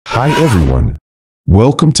Hi everyone,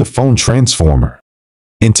 welcome to Phone Transformer.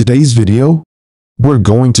 In today's video, we're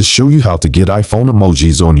going to show you how to get iPhone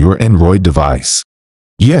emojis on your Android device.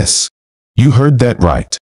 Yes, you heard that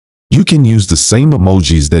right. You can use the same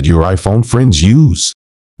emojis that your iPhone friends use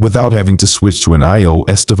without having to switch to an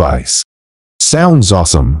iOS device. Sounds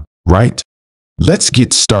awesome, right? Let's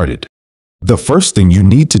get started. The first thing you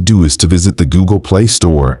need to do is to visit the Google Play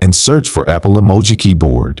Store and search for Apple Emoji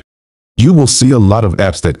Keyboard. You will see a lot of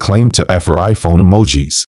apps that claim to offer iPhone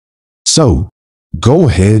emojis. So, go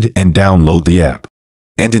ahead and download the app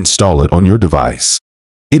and install it on your device.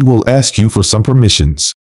 It will ask you for some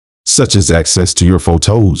permissions, such as access to your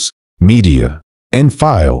photos, media, and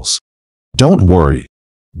files. Don't worry,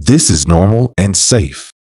 this is normal and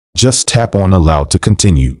safe. Just tap on Allow to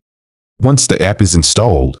continue. Once the app is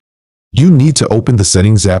installed, you need to open the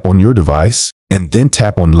Settings app on your device and then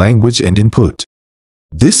tap on Language and Input.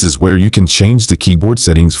 This is where you can change the keyboard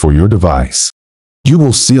settings for your device. You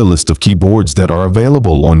will see a list of keyboards that are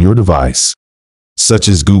available on your device, such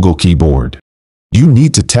as Google Keyboard. You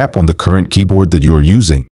need to tap on the current keyboard that you are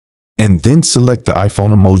using, and then select the iPhone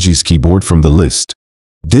Emojis keyboard from the list.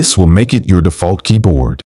 This will make it your default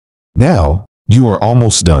keyboard. Now, you are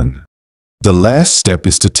almost done. The last step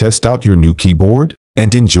is to test out your new keyboard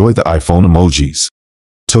and enjoy the iPhone emojis.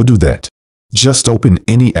 To do that, just open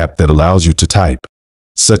any app that allows you to type,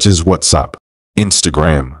 such as WhatsApp,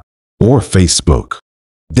 Instagram, or Facebook.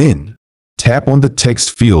 Then, tap on the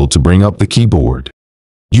text field to bring up the keyboard.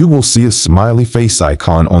 You will see a smiley face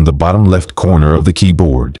icon on the bottom left corner of the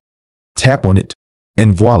keyboard. Tap on it,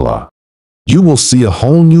 and voila! You will see a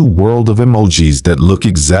whole new world of emojis that look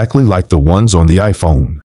exactly like the ones on the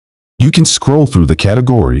iPhone. You can scroll through the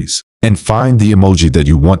categories and find the emoji that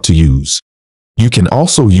you want to use. You can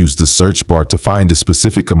also use the search bar to find a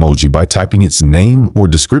specific emoji by typing its name or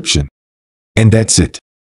description. And that's it.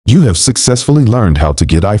 You have successfully learned how to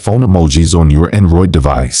get iPhone emojis on your Android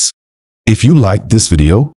device. If you liked this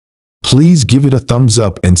video, please give it a thumbs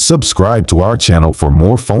up and subscribe to our channel for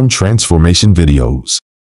more phone transformation videos.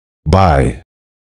 Bye.